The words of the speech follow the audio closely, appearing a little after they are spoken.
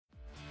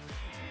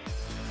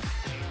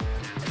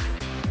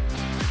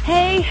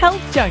Hey, health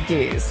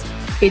junkies!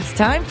 It's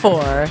time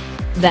for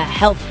the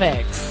Health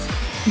Fix.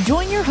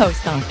 Join your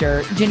host,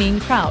 Dr. Janine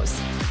Krause,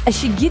 as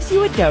she gives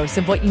you a dose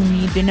of what you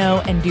need to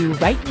know and do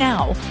right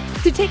now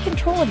to take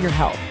control of your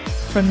health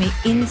from the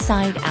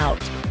inside out,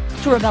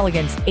 to rebel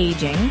against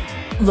aging,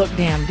 look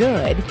damn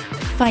good,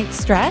 fight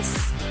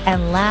stress,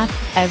 and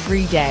laugh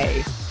every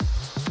day.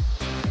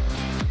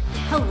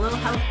 Hello,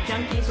 health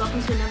junkies.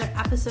 Welcome to another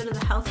episode of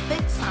the Health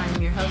Fix.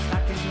 I'm your host,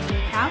 Dr.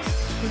 Janine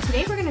Krause, and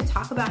today we're going to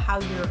talk about how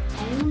your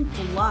own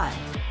blood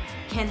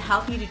can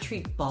help you to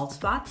treat bald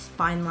spots,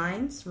 fine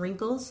lines,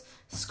 wrinkles,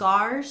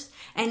 scars,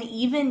 and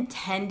even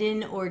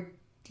tendon or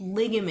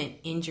ligament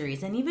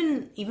injuries, and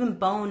even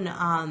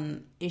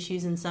bone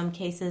issues in some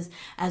cases,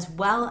 as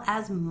well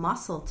as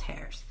muscle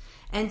tears.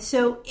 And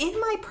so in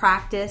my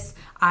practice,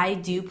 I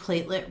do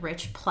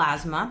platelet-rich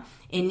plasma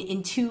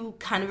in two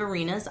kind of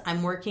arenas.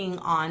 I'm working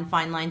on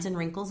fine lines and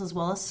wrinkles as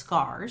well as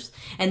scars.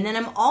 And then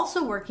I'm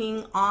also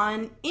working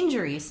on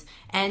injuries.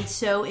 And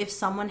so if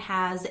someone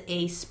has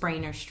a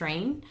sprain or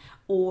strain,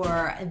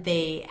 or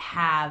they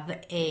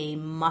have a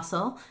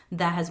muscle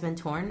that has been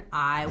torn,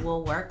 I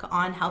will work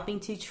on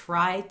helping to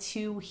try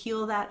to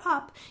heal that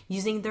up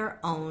using their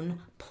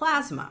own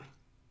plasma.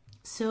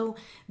 So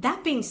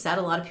that being said,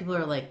 a lot of people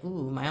are like,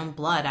 ooh, my own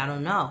blood, I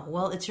don't know.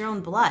 Well, it's your own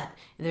blood.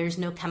 There's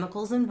no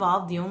chemicals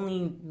involved. The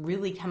only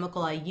really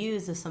chemical I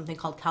use is something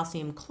called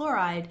calcium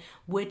chloride,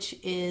 which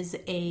is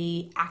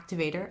a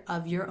activator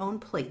of your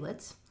own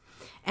platelets.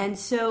 And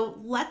so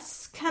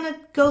let's kind of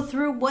go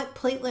through what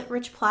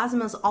platelet-rich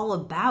plasma is all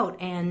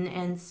about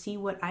and see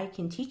what I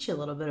can teach you a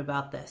little bit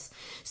about this.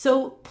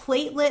 So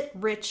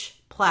platelet-rich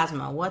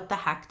plasma, what the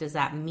heck does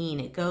that mean?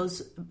 It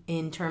goes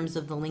in terms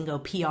of the lingo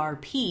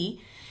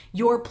PRP.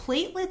 Your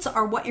platelets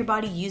are what your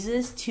body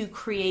uses to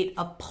create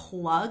a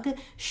plug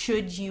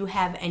should you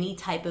have any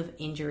type of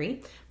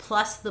injury.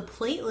 Plus, the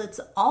platelets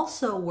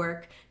also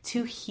work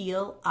to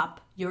heal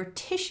up your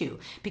tissue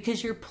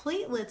because your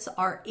platelets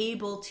are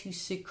able to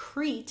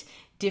secrete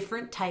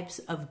different types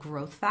of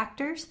growth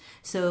factors.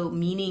 So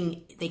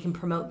meaning they can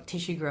promote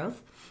tissue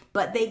growth,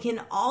 but they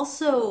can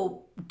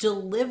also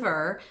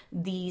deliver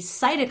these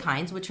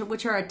cytokines,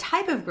 which are a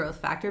type of growth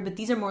factor, but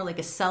these are more like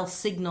a cell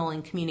signal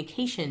and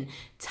communication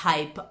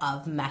type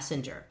of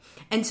messenger.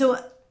 And so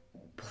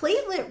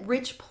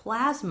platelet-rich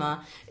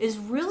plasma is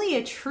really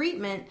a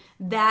treatment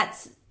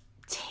that's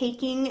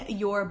taking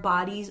your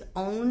body's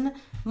own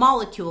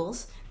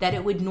molecules that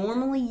it would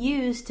normally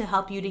use to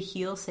help you to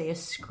heal, say, a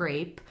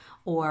scrape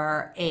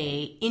or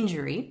a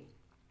injury,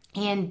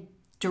 and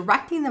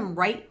directing them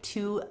right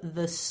to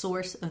the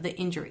source of the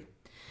injury.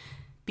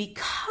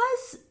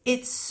 Because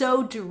it's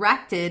so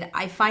directed,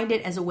 I find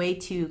it as a way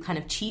to kind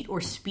of cheat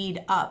or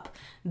speed up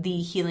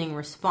the healing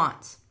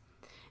response.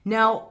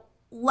 Now,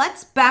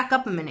 let's back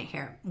up a minute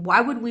here.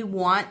 Why would we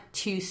want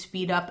to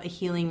speed up a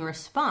healing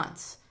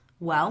response?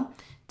 Well,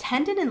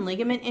 tendon and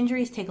ligament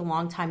injuries take a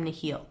long time to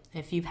heal.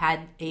 If you've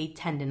had a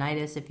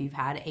tendinitis, if you've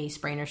had a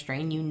sprain or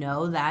strain, you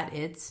know that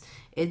it's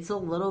a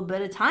little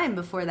bit of time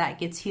before that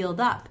gets healed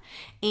up.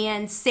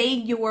 And say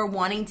you're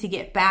wanting to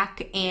get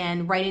back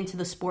and right into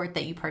the sport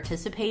that you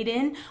participate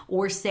in,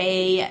 or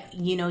say,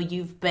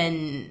 you've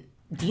been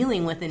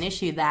dealing with an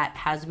issue that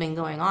has been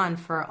going on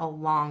for a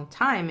long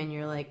time and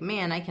you're like,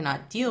 man, I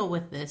cannot deal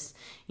with this,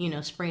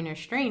 sprain or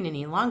strain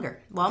any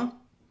longer. Well,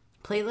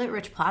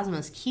 platelet-rich plasma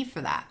is key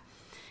for that.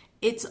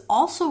 It's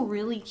also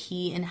really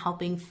key in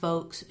helping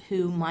folks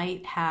who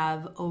might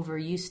have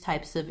overuse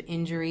types of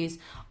injuries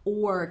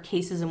or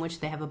cases in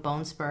which they have a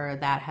bone spur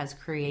that has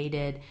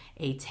created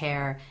a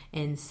tear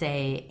in,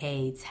 say,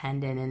 a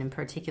tendon. And in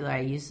particular,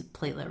 I use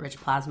platelet-rich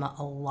plasma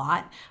a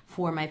lot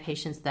for my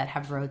patients that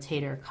have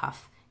rotator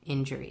cuff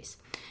injuries.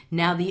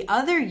 Now, the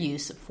other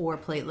use for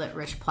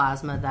platelet-rich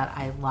plasma that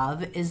I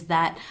love is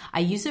that I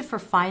use it for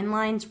fine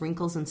lines,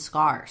 wrinkles, and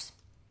scars.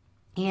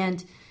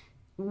 And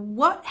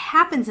what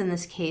happens in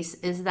this case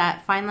is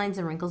that fine lines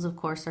and wrinkles, of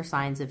course, are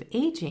signs of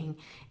aging,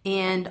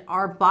 and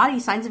our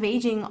body signs of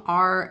aging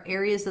are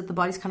areas that the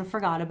body's kind of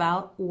forgot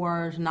about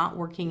or is not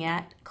working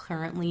at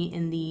currently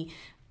in the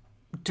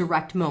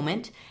direct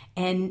moment.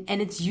 And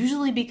it's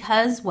usually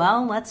because,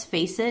 well, let's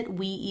face it,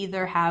 we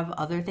either have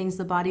other things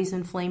the body's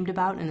inflamed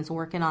about and it's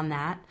working on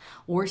that,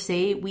 or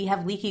say we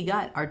have leaky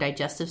gut, our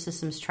digestive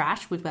system's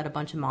trash, we've got a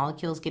bunch of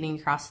molecules getting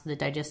across the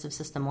digestive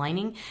system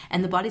lining,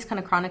 and the body's kind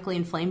of chronically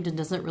inflamed and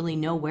doesn't really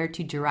know where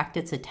to direct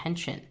its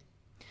attention.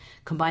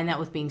 Combine that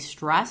with being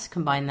stressed,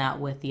 combine that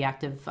with the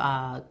active,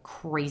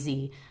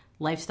 crazy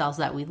lifestyles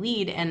that we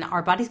lead, and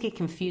our bodies get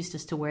confused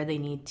as to where they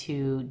need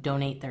to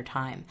donate their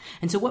time.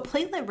 And so what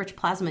platelet-rich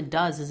plasma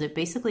does is it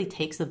basically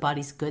takes the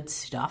body's good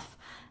stuff,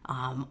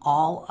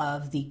 all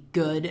of the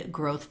good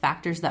growth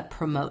factors that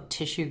promote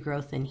tissue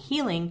growth and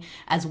healing,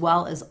 as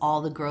well as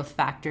all the growth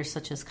factors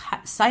such as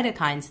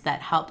cytokines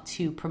that help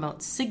to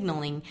promote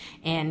signaling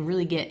and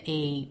really get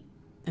a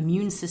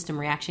immune system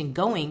reaction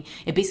going.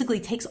 It basically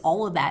takes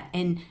all of that,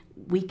 and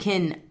we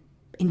can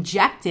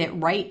inject it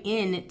right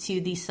into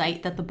the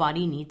site that the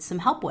body needs some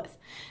help with.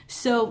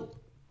 So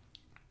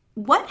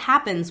what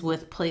happens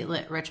with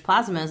platelet-rich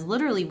plasma is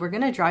literally we're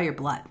going to draw your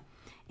blood.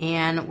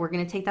 And we're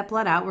going to take that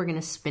blood out, we're going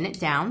to spin it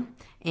down,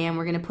 and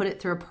we're going to put it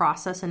through a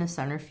process in a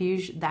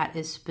centrifuge that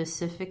is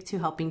specific to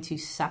helping to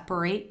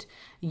separate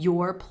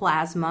your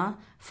plasma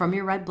from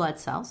your red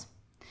blood cells.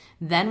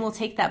 Then we'll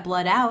take that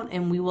blood out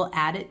and we will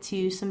add it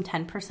to some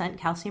 10%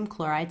 calcium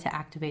chloride to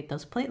activate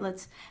those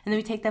platelets. And then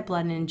we take that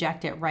blood and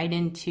inject it right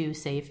into,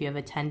 say, if you have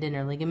a tendon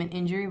or ligament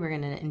injury, we're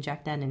going to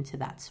inject that into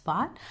that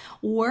spot.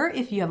 Or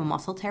if you have a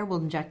muscle tear,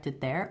 we'll inject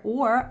it there.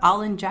 Or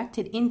I'll inject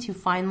it into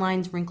fine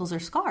lines, wrinkles, or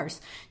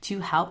scars to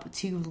help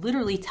to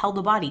literally tell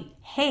the body,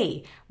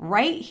 hey,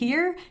 right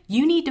here,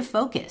 you need to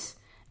focus.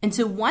 And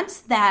so once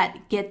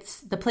that gets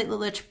the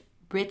platelet-rich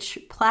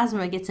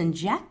plasma gets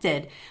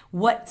injected,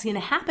 what's going to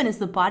happen is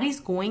the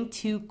body's going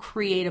to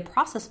create a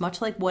process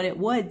much like what it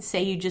would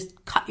say you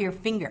just cut your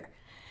finger.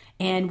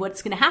 And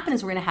what's going to happen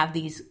is we're going to have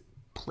these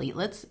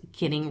platelets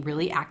getting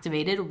really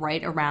activated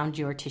right around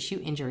your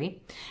tissue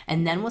injury.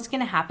 And then what's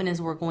going to happen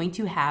is we're going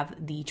to have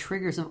the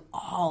triggers of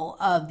all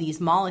of these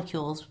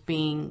molecules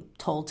being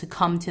told to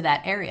come to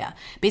that area.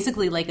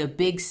 Basically like a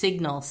big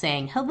signal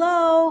saying,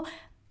 hello,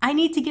 I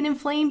need to get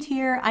inflamed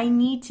here. I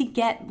need to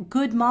get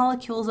good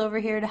molecules over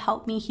here to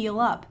help me heal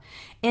up.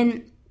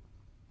 And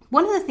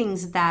one of the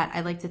things that I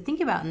like to think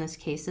about in this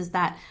case is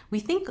that we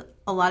think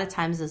a lot of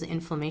times as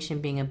inflammation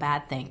being a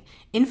bad thing.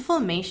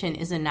 Inflammation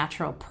is a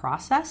natural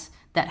process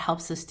that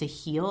helps us to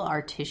heal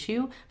our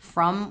tissue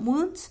from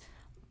wounds.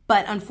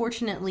 But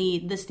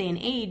unfortunately, this day and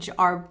age,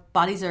 our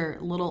bodies are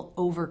a little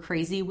over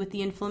crazy with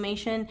the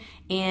inflammation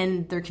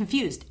and they're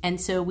confused. And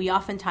so we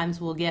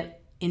oftentimes will get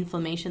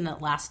inflammation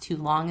that lasts too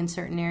long in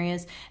certain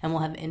areas, and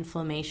we'll have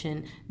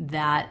inflammation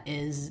that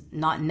is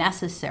not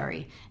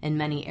necessary in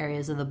many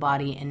areas of the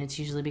body, and it's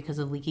usually because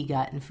of leaky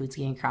gut and foods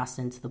getting crossed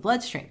into the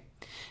bloodstream.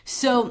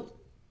 So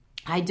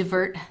I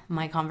divert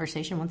my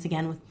conversation once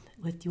again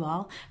with you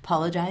all.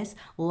 Apologize.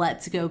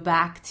 Let's go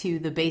back to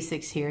the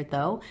basics here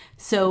though.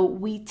 So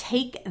we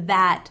take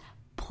that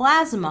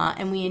plasma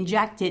and we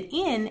inject it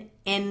in,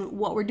 and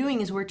what we're doing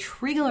is we're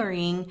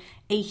triggering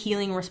a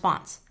healing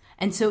response.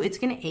 And so it's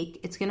going to ache,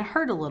 it's going to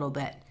hurt a little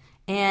bit.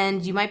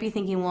 And you might be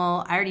thinking,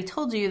 well, I already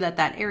told you that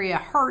that area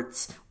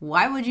hurts.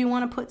 Why would you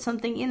want to put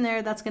something in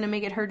there that's going to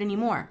make it hurt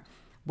anymore?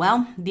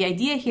 Well, the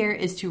idea here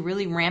is to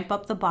really ramp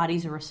up the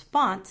body's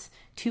response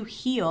to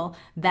heal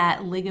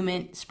that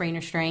ligament sprain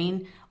or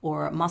strain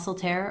or muscle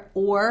tear,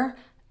 or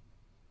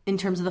in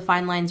terms of the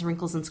fine lines,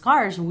 wrinkles, and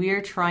scars,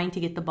 we're trying to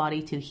get the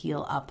body to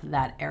heal up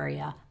that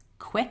area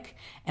quick,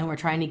 and we're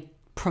trying to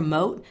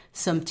promote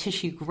some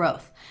tissue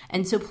growth.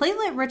 And so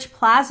platelet-rich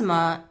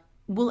plasma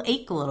will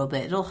ache a little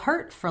bit. It'll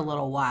hurt for a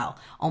little while,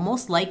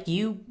 almost like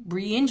you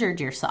re-injured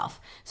yourself.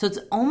 So it's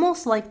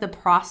almost like the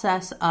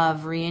process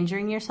of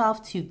re-injuring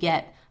yourself to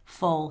get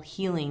full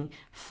healing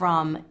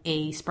from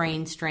a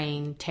sprain,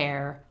 strain,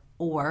 tear,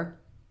 or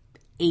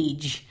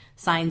age,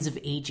 signs of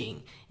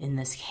aging in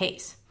this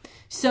case.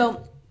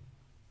 So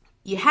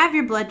you have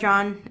your blood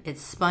drawn,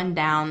 it's spun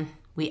down,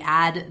 we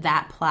add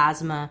that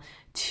plasma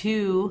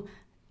to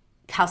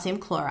calcium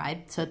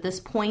chloride. So at this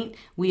point,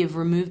 we have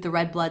removed the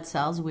red blood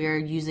cells. We're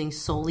using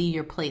solely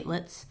your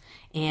platelets,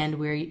 and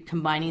we're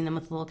combining them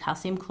with a little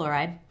calcium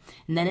chloride.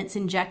 And then it's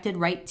injected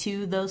right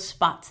to those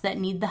spots that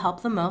need the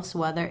help the most,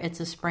 whether it's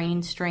a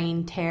sprain,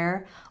 strain,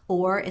 tear,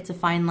 or it's a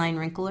fine line,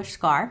 wrinkle, or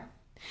scar.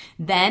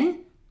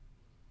 Then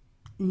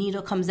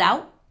needle comes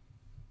out.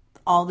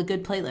 All the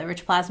good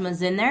platelet-rich plasma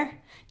is in there.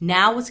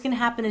 Now what's going to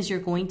happen is you're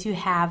going to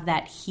have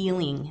that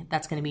healing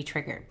that's going to be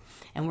triggered.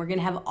 And we're going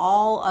to have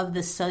all of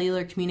the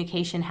cellular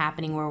communication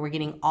happening where we're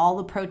getting all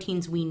the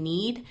proteins we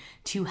need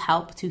to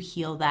help to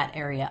heal that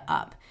area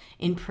up.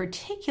 In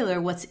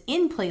particular, what's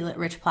in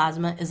platelet-rich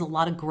plasma is a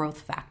lot of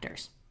growth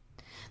factors.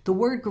 The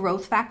word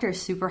growth factor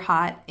is super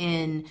hot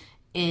in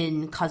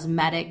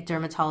cosmetic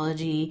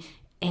dermatology,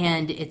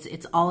 and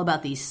it's all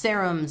about these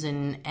serums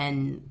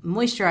and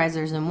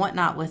moisturizers and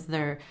whatnot with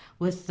their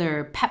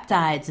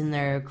peptides and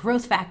their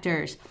growth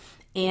factors.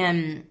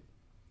 And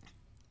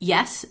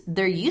yes,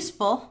 they're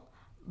useful,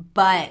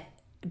 but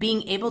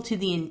being able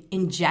to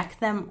inject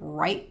them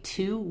right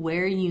to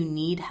where you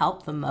need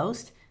help the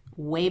most,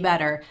 way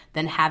better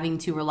than having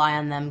to rely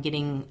on them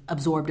getting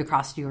absorbed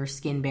across your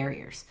skin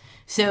barriers.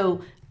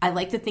 So I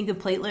like to think of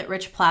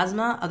platelet-rich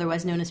plasma,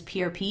 otherwise known as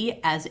PRP,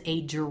 as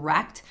a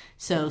direct,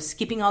 so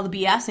skipping all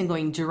the BS and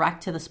going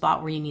direct to the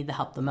spot where you need the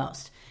help the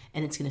most.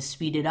 And it's going to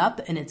speed it up,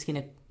 and it's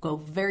going to go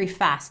very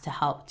fast to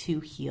help to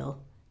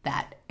heal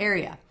that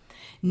area.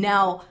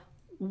 Now,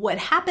 what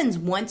happens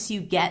once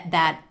you get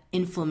that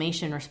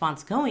inflammation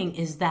response going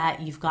is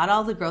that you've got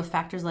all the growth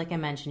factors, like I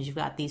mentioned, you've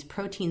got these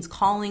proteins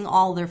calling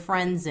all their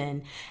friends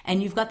in,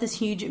 and you've got this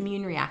huge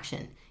immune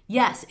reaction.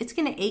 Yes, it's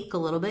going to ache a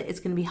little bit, it's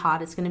going to be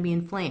hot, it's going to be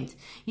inflamed.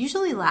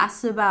 Usually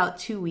lasts about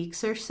 2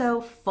 weeks or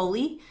so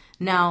fully.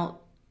 Now,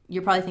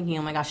 you're probably thinking,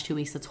 oh my gosh, 2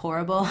 weeks, that's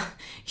horrible.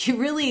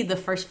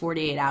 The first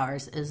 48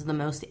 hours is the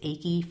most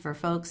achy for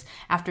folks.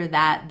 After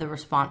that, the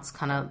response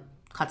kind of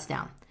cuts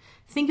down.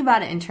 Think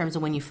about it in terms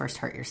of when you first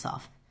hurt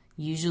yourself.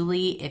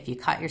 Usually, if you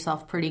cut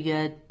yourself pretty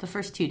good, the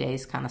first 2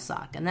 days kind of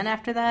suck. And then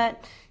after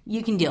that,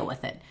 you can deal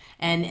with it.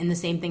 And the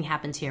same thing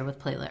happens here with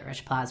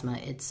platelet-rich plasma.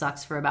 It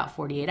sucks for about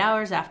 48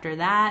 hours. After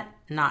that,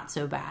 not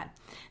so bad.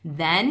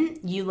 Then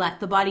you let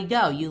the body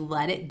go. You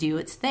let it do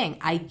its thing.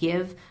 I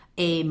give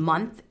a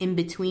month in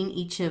between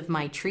each of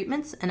my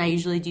treatments, and I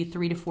usually do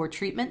 3 to 4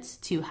 treatments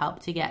to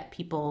help to get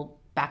people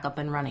back up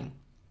and running.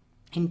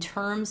 In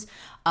terms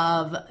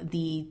of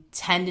the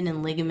tendon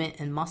and ligament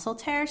and muscle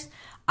tears,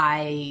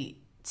 I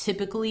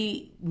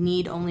typically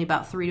need only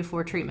about 3 to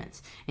 4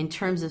 treatments. In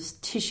terms of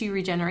tissue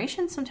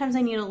regeneration, sometimes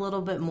I need a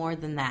little bit more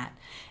than that.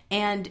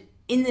 And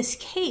in this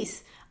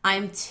case,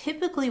 I'm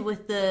typically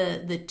with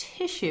the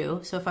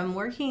tissue. So if I'm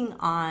working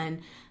on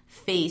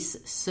face,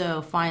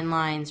 so fine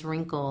lines,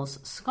 wrinkles,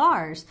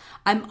 scars,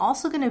 I'm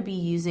also going to be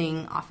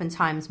using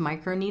oftentimes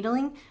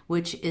microneedling,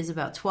 which is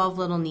about 12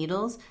 little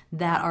needles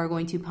that are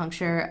going to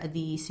puncture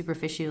the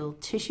superficial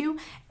tissue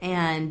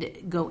and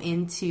go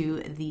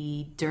into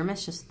the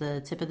dermis, just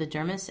the tip of the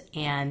dermis.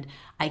 And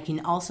I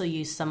can also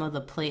use some of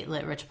the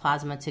platelet-rich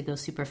plasma to go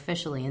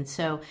superficially. And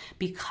so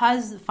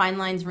because fine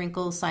lines,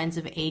 wrinkles, signs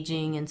of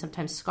aging, and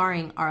sometimes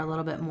scarring are a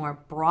little bit more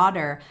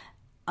broader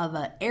of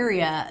an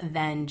area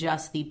than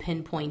just the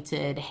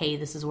pinpointed, hey,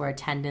 this is where a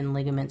tendon,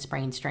 ligament,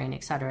 sprain, strain,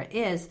 etc.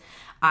 is,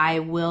 I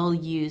will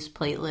use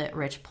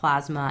platelet-rich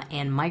plasma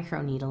and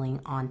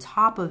microneedling on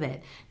top of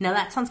it. Now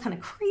that sounds kind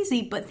of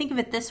crazy, but think of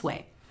it this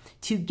way.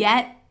 To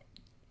get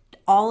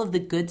all of the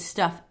good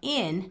stuff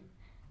in,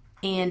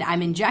 and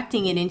I'm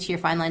injecting it into your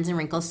fine lines and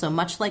wrinkles, so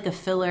much like a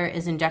filler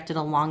is injected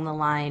along the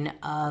line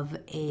of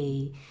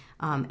a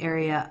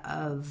area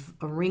of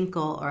a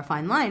wrinkle or a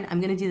fine line, I'm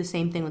going to do the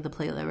same thing with the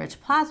platelet-rich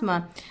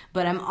plasma,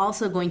 but I'm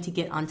also going to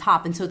get on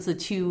top. And so it's a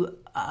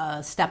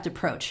two-stepped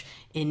approach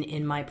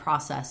in my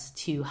process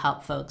to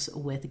help folks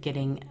with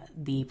getting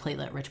the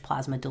platelet-rich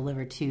plasma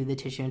delivered to the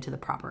tissue and to the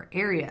proper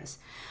areas.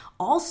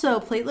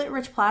 Also,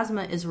 platelet-rich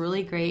plasma is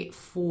really great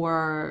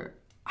for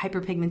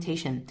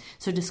hyperpigmentation,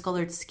 so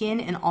discolored skin,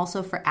 and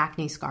also for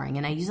acne scarring.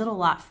 And I use it a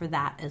lot for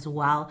that as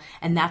well.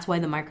 And that's why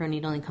the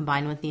microneedling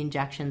combined with the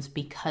injections,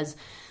 because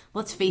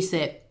let's face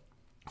it,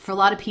 for a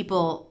lot of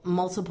people,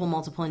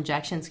 multiple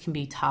injections can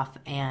be tough.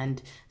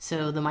 And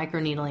so the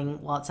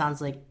microneedling, while it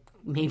sounds like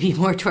maybe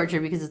more torture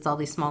because it's all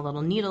these small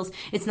little needles,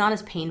 it's not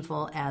as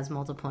painful as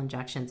multiple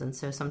injections. And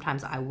so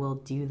sometimes I will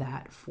do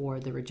that for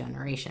the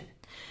regeneration.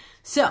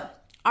 So,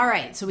 all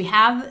right, so we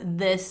have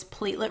this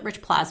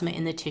platelet-rich plasma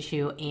in the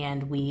tissue,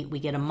 and we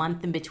get a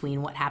month in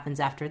between. What happens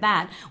after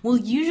that? Well,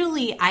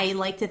 usually I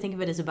like to think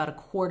of it as about a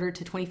quarter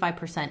to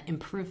 25%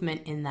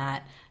 improvement in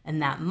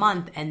that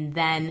month, and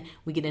then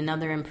we get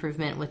another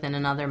improvement within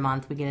another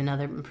month. We get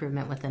another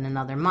improvement within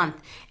another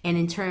month. And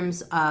in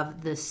terms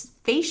of this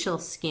facial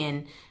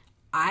skin,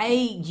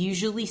 I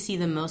usually see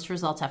the most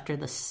results after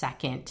the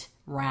second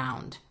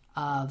round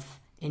of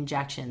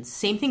injections.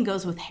 Same thing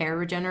goes with hair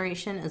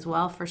regeneration as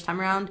well. First time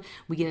around,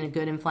 we get a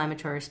good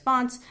inflammatory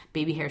response.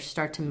 Baby hairs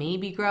start to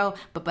maybe grow,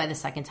 but by the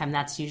second time,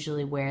 that's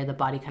usually where the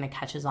body kind of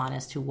catches on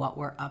as to what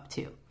we're up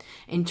to.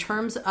 In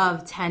terms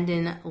of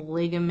tendon,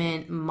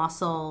 ligament,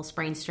 muscle,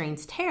 sprains,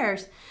 strains,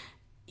 tears,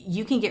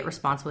 you can get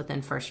response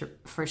within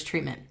first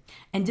treatment.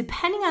 And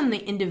depending on the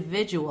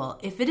individual,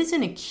 if it is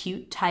an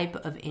acute type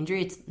of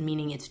injury,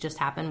 meaning it's just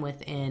happened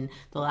within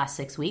the last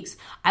 6 weeks,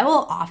 I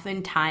will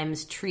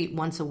oftentimes treat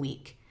once a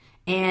week.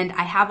 And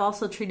I have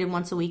also treated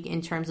once a week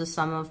in terms of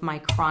some of my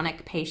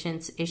chronic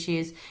patients'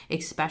 issues,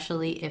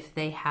 especially if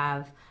they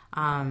have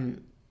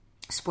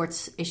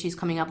sports issues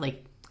coming up,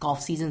 like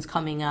golf season's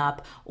coming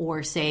up,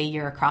 or say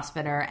you're a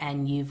CrossFitter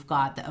and you've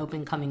got the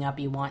Open coming up,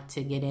 you want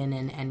to get in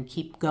and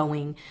keep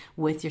going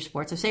with your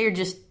sports. Or say you're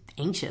just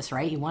anxious,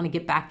 right? You want to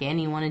get back in,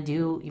 you want to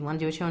do what you want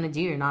to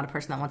do. You're not a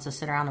person that wants to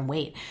sit around and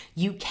wait.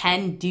 You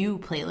can do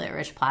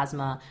platelet-rich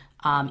plasma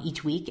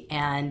each week,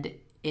 and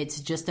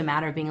it's just a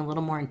matter of being a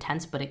little more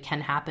intense, but it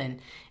can happen.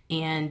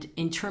 And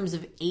in terms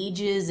of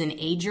ages and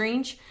age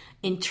range,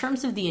 in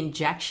terms of the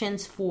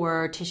injections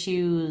for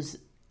tissues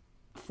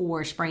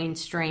for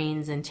sprains,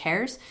 strains, and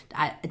tears,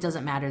 it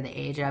doesn't matter the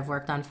age. I've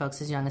worked on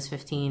folks as young as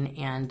 15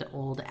 and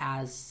old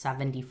as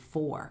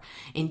 74.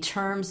 In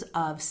terms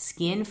of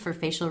skin for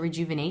facial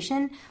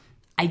rejuvenation,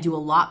 I do a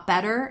lot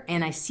better,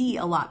 and I see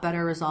a lot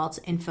better results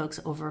in folks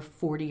over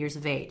 40 years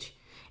of age.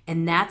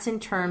 And that's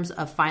in terms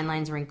of fine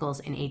lines, wrinkles,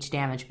 and age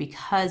damage,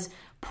 because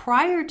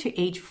prior to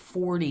age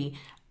 40,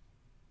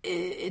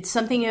 it's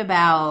something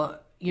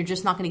about you're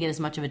just not going to get as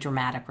much of a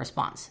dramatic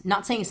response.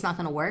 Not saying it's not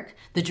going to work.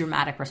 The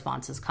dramatic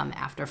responses come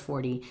after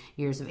 40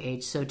 years of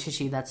age. So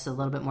tissue that's a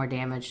little bit more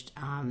damaged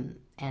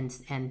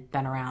and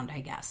been around,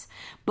 I guess.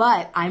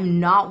 But I'm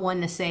not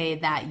one to say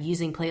that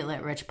using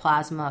platelet-rich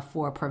plasma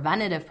for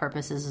preventative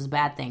purposes is a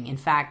bad thing. In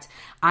fact,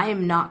 I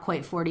am not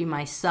quite 40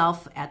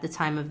 myself at the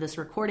time of this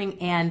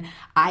recording, and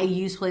I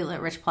use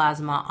platelet-rich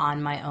plasma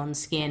on my own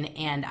skin,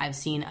 and I've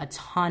seen a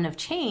ton of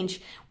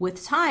change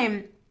with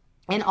time.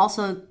 And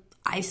also,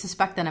 I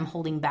suspect that I'm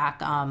holding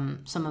back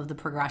some of the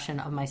progression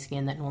of my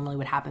skin that normally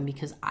would happen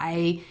because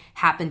I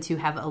happen to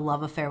have a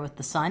love affair with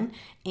the sun.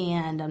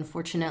 And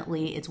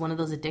unfortunately, it's one of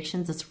those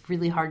addictions that's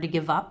really hard to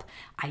give up.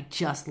 I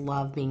just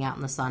love being out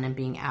in the sun and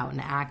being out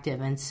and active.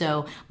 And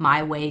so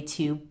my way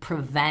to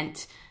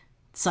prevent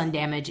sun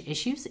damage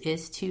issues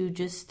is to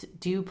just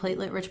do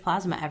platelet-rich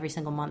plasma every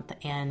single month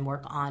and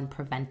work on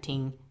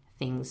preventing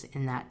things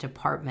in that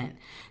department.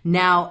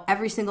 Now,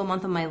 every single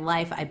month of my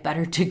life, I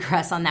better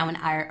digress on that one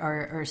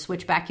or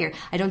switch back here.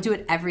 I don't do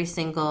it every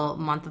single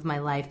month of my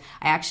life.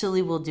 I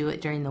actually will do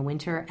it during the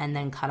winter and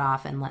then cut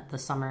off and let the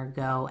summer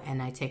go, and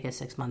I take a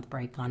 6-month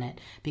break on it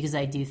because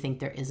I do think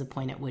there is a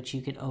point at which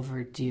you could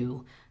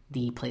overdo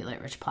the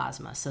platelet-rich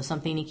plasma. So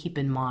something to keep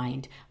in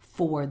mind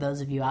for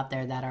those of you out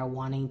there that are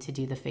wanting to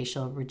do the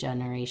facial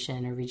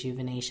regeneration or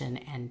rejuvenation,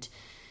 and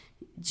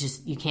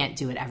just you can't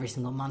do it every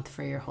single month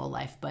for your whole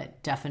life,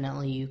 but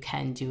definitely you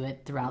can do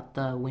it throughout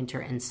the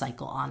winter and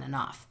cycle on and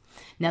off.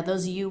 Now,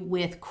 those of you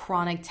with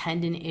chronic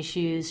tendon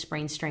issues,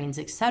 sprains, strains,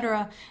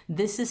 etc.,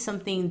 this is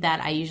something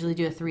that I usually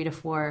do a 3 to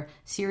 4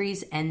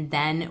 series and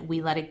then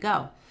we let it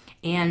go.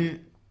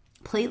 And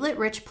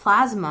platelet-rich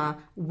plasma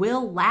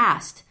will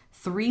last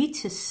 3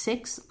 to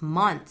 6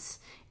 months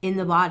in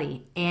the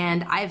body.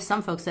 And I have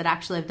some folks that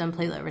actually have done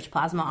platelet-rich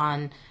plasma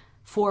on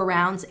 4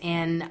 rounds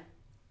and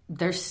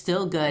they're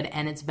still good,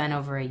 and it's been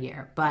over a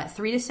year. But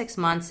 3 to 6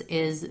 months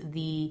is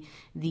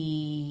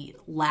the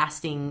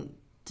lasting,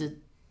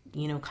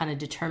 kind of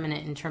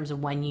determinant in terms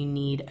of when you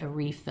need a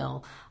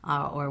refill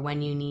or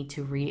when you need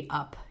to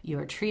re-up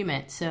your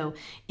treatment. So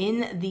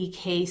in the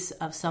case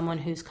of someone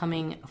who's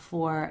coming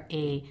for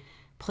a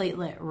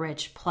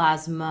platelet-rich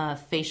plasma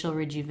facial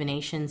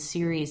rejuvenation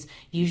series,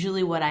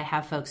 usually what I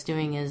have folks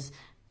doing is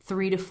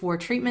 3 to 4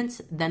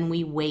 treatments, then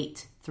we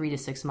wait 3 to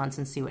 6 months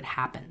and see what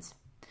happens.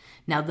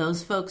 Now,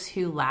 those folks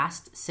who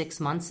last 6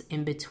 months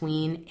in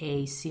between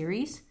a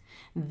series,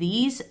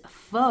 these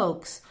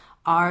folks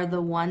are the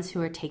ones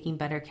who are taking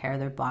better care of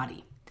their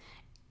body.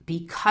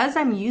 Because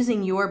I'm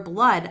using your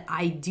blood,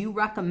 I do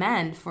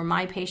recommend for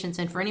my patients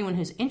and for anyone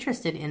who's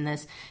interested in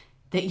this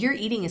that you're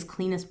eating as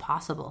clean as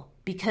possible.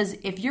 Because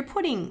if you're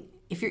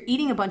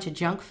eating a bunch of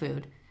junk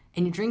food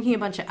and you're drinking a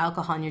bunch of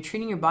alcohol and you're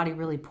treating your body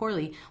really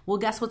poorly, well,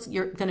 guess what's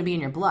going to be in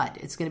your blood?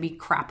 It's going to be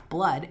crap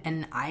blood.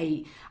 And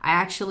I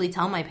actually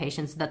tell my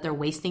patients that they're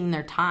wasting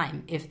their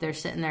time if they're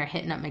sitting there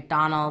hitting up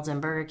McDonald's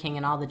and Burger King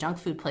and all the junk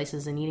food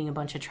places and eating a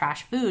bunch of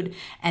trash food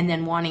and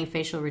then wanting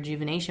facial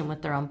rejuvenation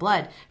with their own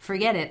blood.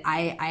 Forget it.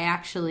 I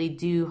actually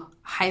do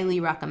highly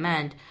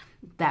recommend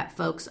that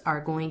folks are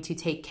going to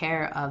take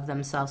care of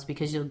themselves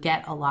because you'll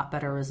get a lot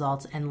better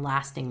results and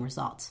lasting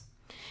results.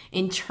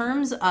 In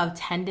terms of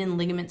tendon,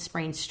 ligament,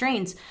 sprain,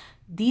 strains,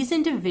 these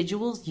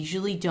individuals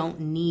usually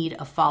don't need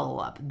a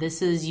follow-up.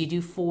 This is, you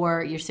do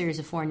your series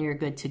of 4 and you're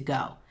good to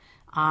go.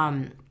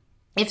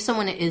 If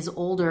someone is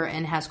older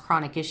and has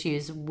chronic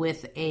issues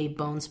with a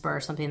bone spur or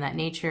something of that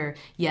nature,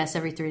 yes,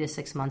 every 3 to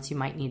 6 months you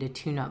might need a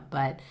tune-up,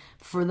 but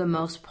for the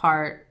most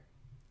part,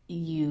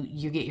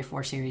 you get your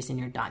 4 series and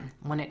you're done.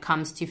 When it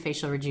comes to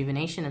facial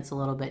rejuvenation, it's a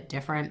little bit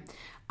different.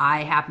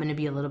 I happen to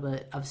be a little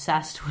bit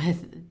obsessed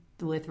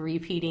with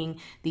repeating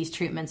these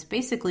treatments,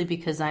 basically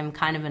because I'm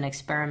kind of an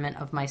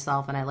experiment of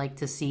myself and I like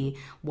to see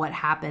what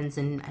happens,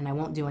 and I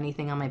won't do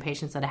anything on my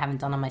patients that I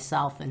haven't done on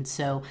myself. And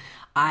so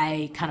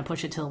I kind of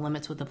push it to the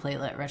limits with the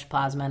platelet-rich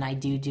plasma, and I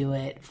do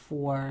it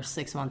for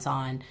 6 months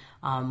on,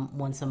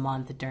 once a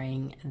month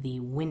during the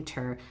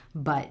winter,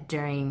 but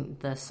during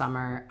the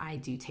summer I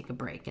do take a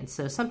break. And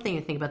so something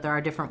to think about, there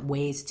are different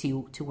ways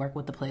to work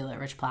with the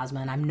platelet-rich plasma,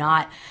 and I'm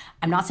not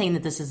saying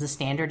that this is the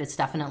standard. It's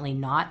definitely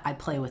not. I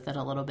play with it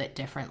a little bit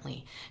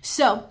differently.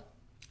 So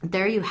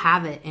there you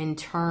have it in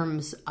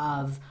terms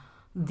of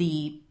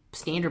the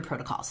standard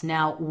protocols.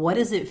 Now, what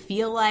does it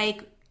feel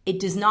like? It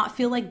does not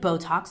feel like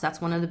Botox. That's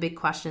one of the big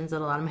questions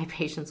that a lot of my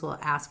patients will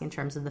ask in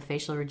terms of the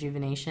facial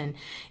rejuvenation.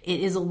 It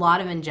is a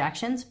lot of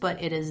injections,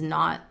 but it is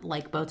not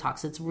like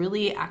Botox. It's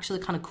really actually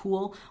kind of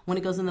cool when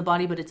it goes in the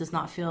body, but it does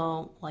not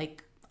feel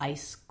like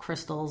ice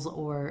crystals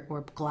or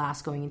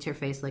glass going into your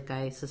face like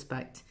I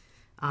suspect.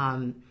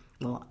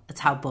 Well, it's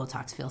how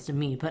Botox feels to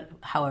me, but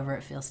however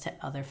it feels to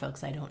other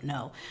folks, I don't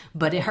know.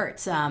 But it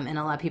hurts, and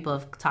a lot of people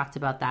have talked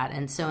about that.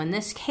 And so in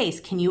this case,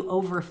 can you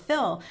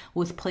overfill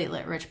with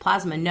platelet-rich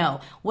plasma?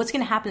 No. What's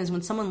going to happen is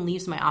when someone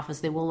leaves my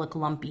office, they will look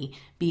lumpy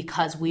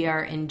because we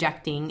are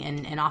injecting,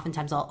 and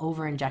oftentimes I'll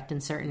over-inject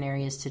in certain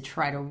areas to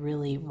try to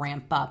really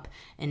ramp up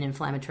an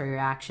inflammatory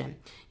reaction.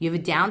 You have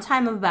a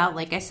downtime of about,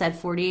 like I said,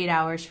 48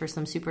 hours. For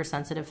some super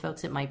sensitive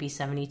folks, it might be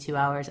 72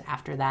 hours.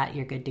 After that,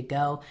 you're good to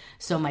go.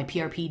 So my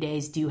PRP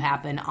days do happen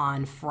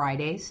on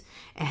Fridays,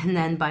 and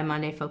then by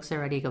Monday folks are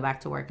ready to go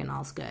back to work and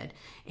all's good.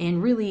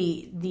 And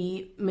really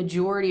the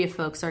majority of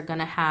folks are going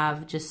to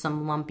have just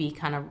some lumpy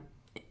kind of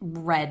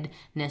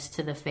redness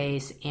to the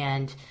face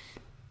and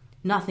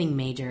nothing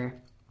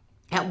major.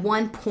 At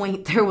one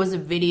point there was a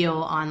video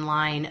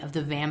online of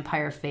the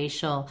vampire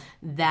facial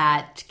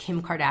that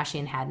Kim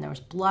Kardashian had, and there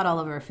was blood all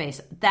over her face.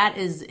 That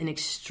is an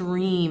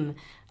extreme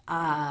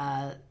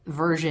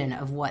version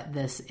of what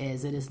this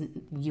is.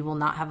 You will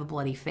not have a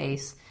bloody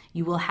face.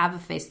 You will have a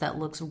face that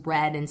looks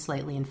red and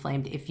slightly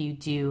inflamed if you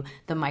do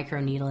the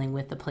microneedling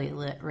with the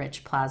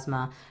platelet-rich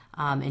plasma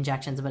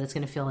injections, but it's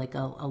going to feel like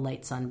a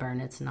light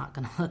sunburn. It's not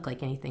going to look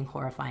like anything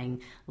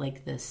horrifying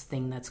like this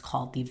thing that's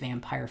called the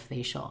vampire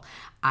facial.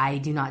 I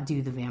do not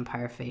do the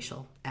vampire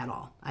facial at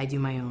all. I do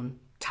my own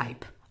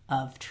type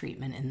of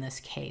treatment in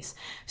this case.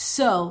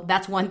 So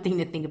that's one thing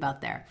to think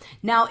about there.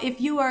 Now, if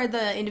you are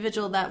the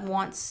individual that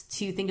wants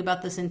to think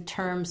about this in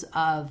terms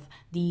of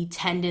the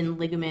tendon,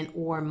 ligament,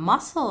 or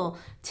muscle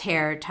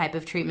tear type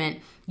of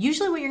treatment,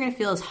 usually what you're going to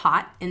feel is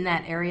hot in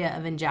that area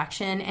of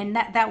injection, and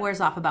that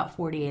wears off about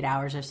 48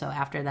 hours or so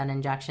after that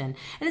injection.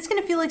 And it's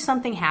going to feel like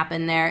something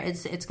happened there.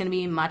 It's going to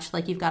be much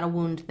like you've got a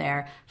wound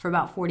there for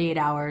about 48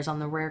 hours, on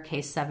the rare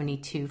case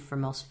 72 for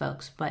most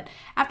folks. But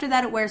after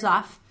that, it wears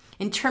off.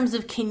 In terms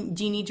of do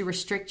you need to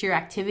restrict your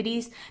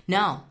activities?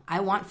 No,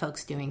 I want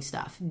folks doing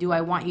stuff. Do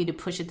I want you to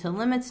push it to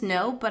limits?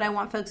 No, but I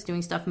want folks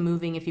doing stuff,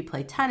 moving. If you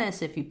play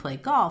tennis, if you play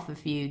golf,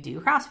 if you do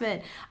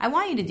CrossFit, I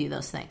want you to do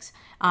those things.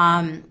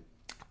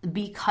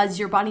 Because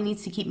your body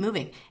needs to keep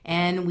moving,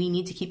 and we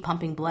need to keep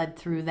pumping blood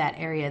through that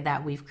area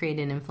that we've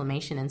created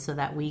inflammation in, so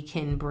that we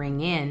can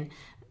bring in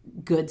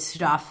good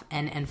stuff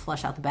and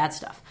flush out the bad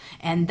stuff.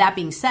 And that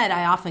being said,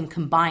 I often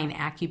combine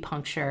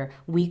acupuncture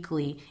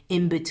weekly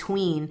in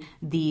between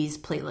these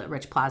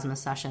platelet-rich plasma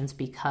sessions,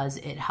 because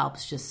it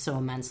helps just so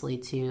immensely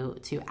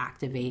to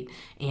activate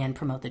and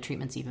promote the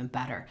treatments even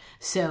better.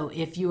 So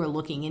if you are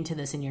looking into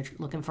this and you're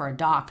looking for a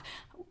doc,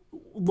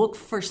 look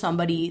for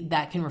somebody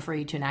that can refer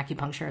you to an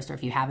acupuncturist, or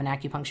if you have an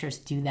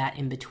acupuncturist, do that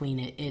in between.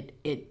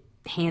 It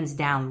hands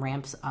down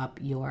ramps up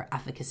your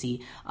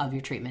efficacy of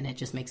your treatment. It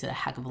just makes it a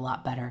heck of a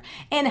lot better,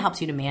 and it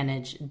helps you to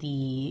manage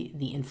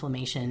the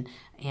inflammation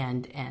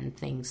and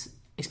things,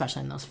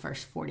 especially in those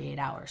first 48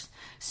 hours.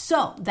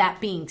 So that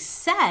being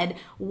said,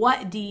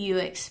 what do you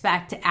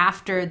expect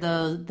after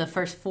the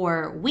first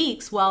 4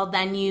 weeks? Well,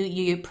 then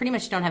you pretty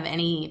much don't have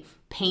any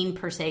pain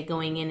per se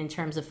going in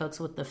terms of folks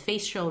with the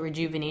facial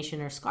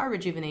rejuvenation or scar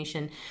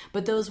rejuvenation,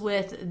 but those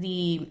with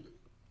the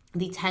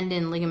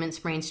tendon, ligament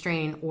sprain,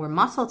 strain, or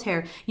muscle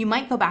tear, you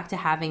might go back to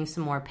having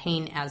some more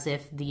pain as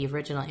if the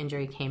original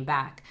injury came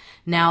back.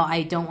 Now,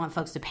 I don't want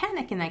folks to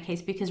panic in that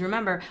case, because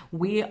remember,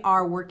 we're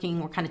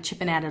kind of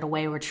chipping at it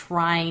away. We're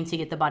trying to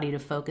get the body to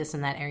focus in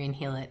that area and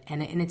heal it,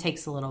 and it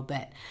takes a little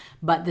bit.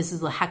 But this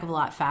is a heck of a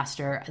lot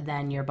faster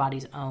than your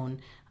body's own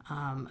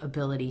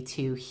ability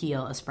to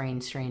heal a sprain,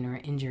 strain, or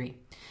injury.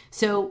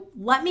 So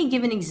let me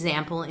give an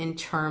example in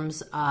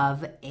terms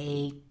of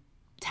a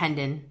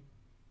tendon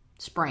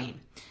sprain.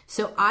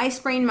 So I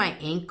sprained my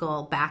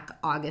ankle back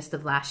August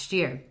of last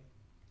year,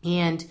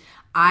 and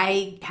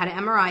I had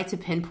an MRI to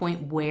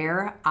pinpoint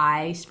where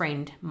I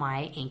sprained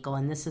my ankle.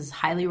 And this is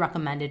highly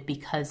recommended,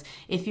 because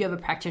if you have a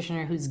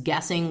practitioner who's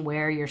guessing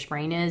where your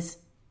sprain is,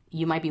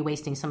 you might be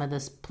wasting some of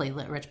this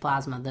platelet-rich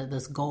plasma,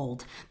 this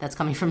gold that's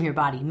coming from your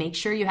body. Make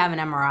sure you have an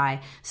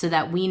MRI so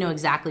that we know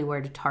exactly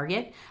where to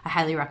target. I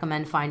highly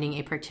recommend finding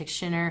a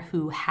practitioner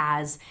who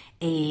has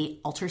a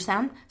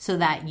ultrasound, so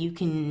that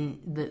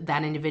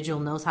that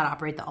individual knows how to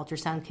operate the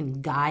ultrasound, can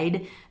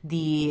guide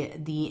the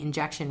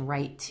injection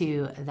right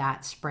to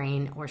that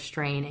sprain or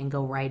strain and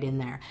go right in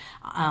there.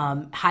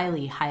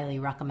 Highly, highly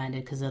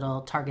recommended, because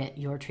it'll target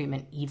your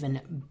treatment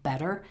even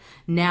better.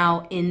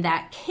 Now, in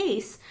that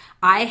case,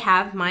 I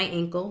have my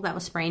ankle that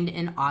was sprained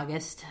in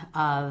August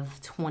of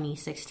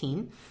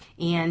 2016,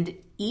 and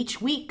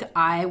each week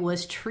I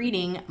was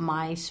treating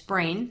my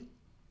sprain.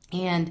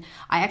 And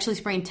I actually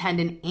sprained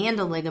tendon and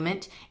a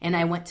ligament, and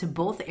I went to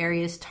both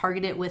areas,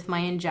 targeted with my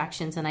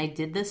injections, and I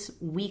did this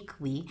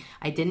weekly.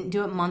 I didn't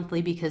do it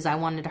monthly because I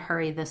wanted to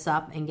hurry this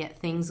up and get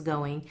things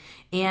going.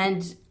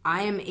 And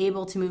I am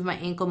able to move my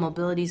ankle.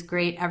 Mobility is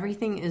great.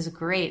 Everything is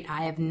great.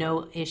 I have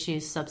no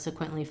issues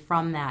subsequently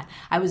from that.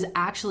 I was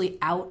actually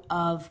out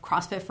of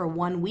CrossFit for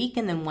 1 week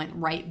and then went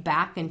right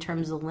back in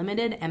terms of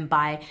limited. And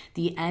by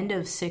the end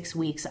of 6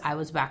 weeks, I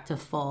was back to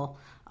full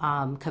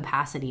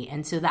capacity.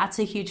 And so that's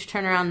a huge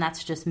turnaround.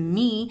 That's just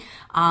me.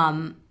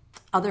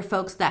 Other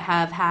folks that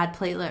have had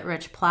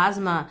platelet-rich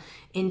plasma,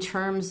 in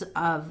terms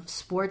of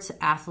sports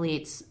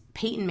athletes,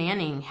 Peyton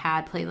Manning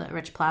had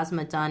platelet-rich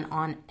plasma done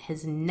on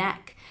his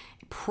neck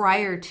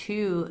prior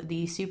to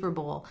the Super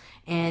Bowl.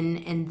 And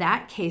in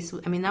that case,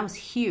 I mean, that was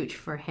huge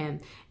for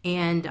him.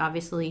 And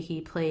obviously he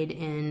played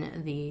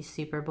in the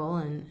Super Bowl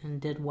and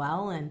did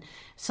well. And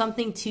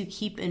something to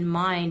keep in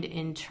mind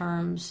in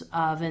terms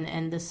of,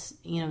 and this,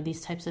 these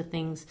types of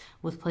things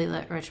with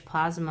platelet-rich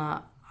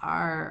plasma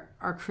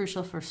are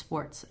crucial for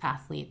sports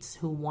athletes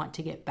who want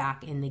to get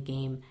back in the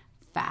game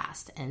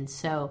fast. And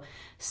so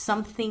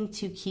something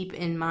to keep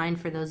in mind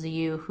for those of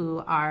you who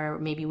are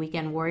maybe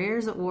weekend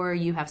warriors, or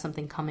you have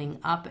something coming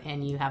up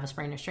and you have a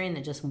sprain or strain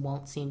that just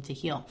won't seem to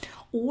heal.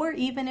 Or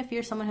even if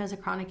you're someone who has a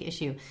chronic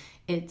issue,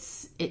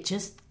 it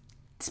just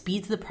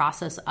speeds the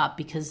process up,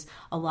 because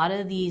a lot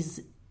of these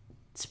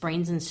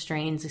sprains and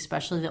strains,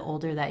 especially the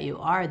older that you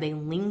are, they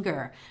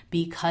linger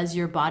because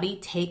your body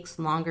takes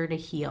longer to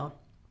heal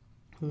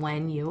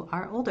when you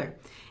are older.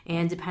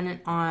 And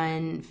dependent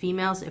on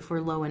females, if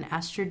we're low in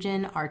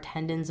estrogen, our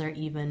tendons are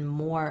even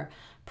more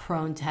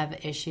prone to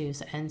have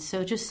issues. And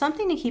so just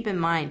something to keep in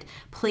mind,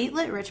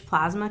 platelet-rich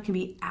plasma can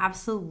be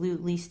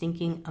absolutely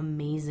stinking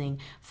amazing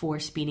for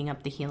speeding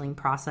up the healing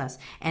process.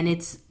 And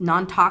it's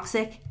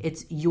non-toxic.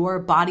 It's your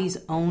body's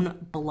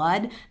own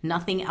blood,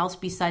 nothing else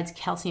besides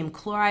calcium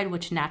chloride,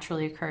 which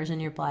naturally occurs in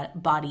your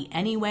body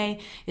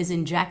anyway, is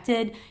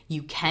injected.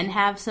 You can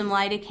have some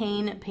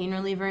lidocaine pain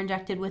reliever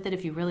injected with it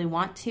if you really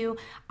want to.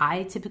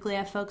 I typically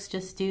have folks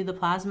just do the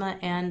plasma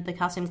and the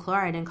calcium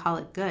chloride and call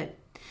it good.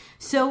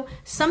 So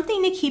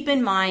something to keep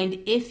in mind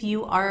if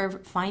you are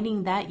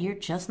finding that you're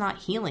just not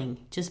healing.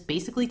 Just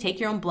basically take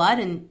your own blood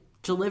and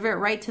deliver it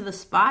right to the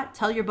spot.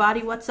 Tell your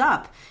body what's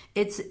up.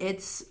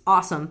 It's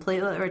awesome.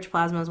 Platelet-rich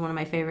plasma is one of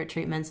my favorite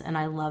treatments, and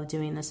I love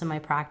doing this in my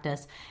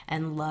practice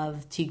and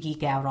love to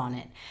geek out on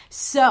it.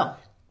 So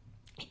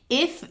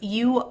if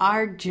you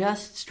are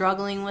just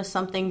struggling with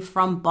something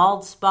from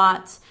bald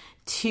spots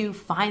to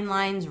fine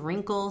lines,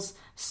 wrinkles,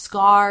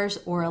 scars,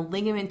 or a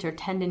ligament or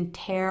tendon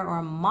tear or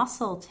a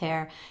muscle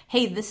tear,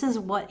 hey, this is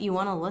what you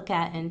want to look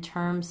at in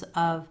terms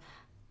of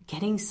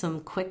getting some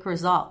quick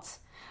results.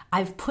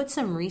 I've put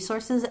some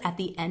resources at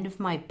the end of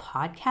my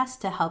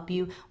podcast to help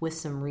you with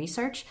some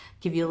research,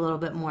 give you a little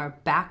bit more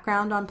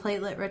background on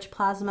platelet-rich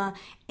plasma,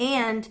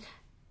 and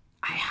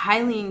I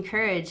highly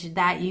encourage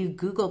that you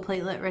Google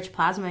platelet-rich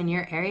plasma in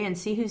your area and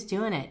see who's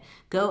doing it.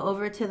 Go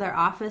over to their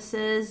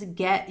offices,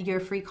 get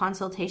your free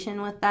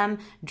consultation with them,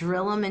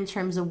 drill them in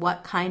terms of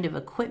what kind of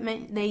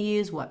equipment they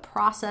use, what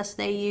process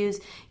they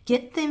use.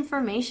 Get the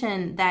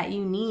information that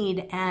you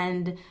need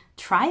and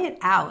try it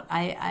out.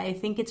 I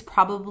think it's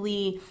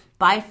probably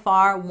by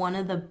far one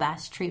of the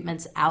best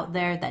treatments out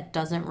there that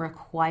doesn't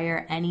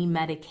require any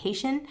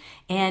medication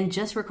and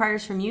just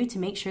requires from you to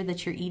make sure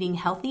that you're eating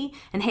healthy.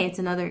 And hey, it's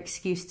another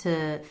excuse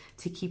to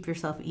keep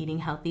yourself eating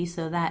healthy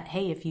so that,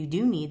 hey, if you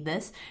do need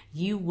this,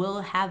 you will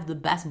have the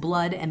best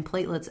blood and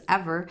platelets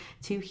ever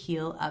to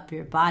heal up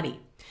your body.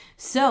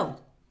 So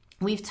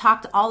we've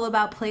talked all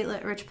about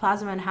platelet-rich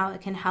plasma and how it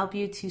can help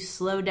you to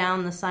slow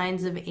down the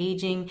signs of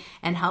aging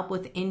and help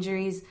with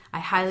injuries. I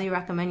highly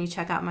recommend you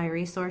check out my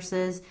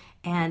resources,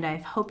 and I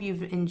hope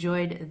you've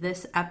enjoyed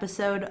this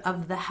episode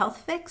of The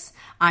Health Fix.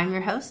 I'm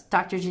your host,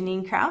 Dr.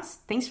 Janine Krause.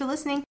 Thanks for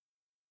listening.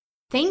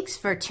 Thanks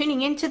for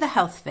tuning in to The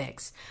Health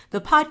Fix,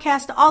 the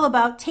podcast all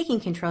about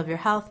taking control of your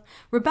health,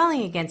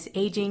 rebelling against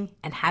aging,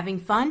 and having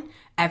fun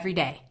every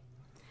day.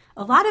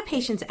 A lot of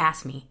patients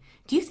ask me,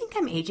 do you think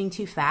I'm aging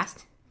too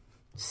fast?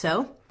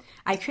 So,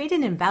 I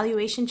created an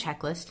evaluation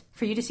checklist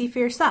for you to see for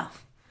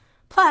yourself.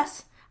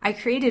 Plus, I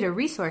created a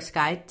resource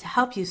guide to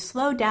help you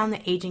slow down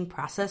the aging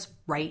process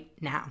right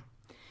now.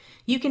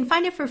 You can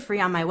find it for free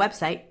on my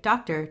website,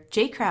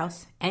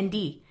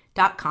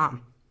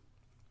 drjkrausend.com.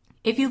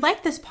 If you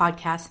like this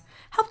podcast,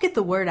 help get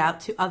the word out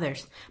to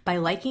others by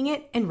liking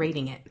it and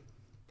rating it.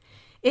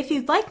 If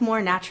you'd like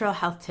more natural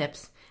health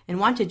tips and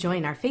want to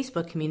join our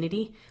Facebook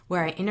community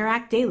where I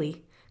interact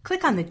daily,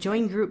 click on the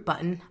Join Group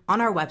button on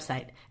our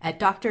website at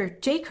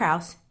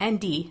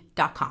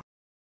drjkrausend.com.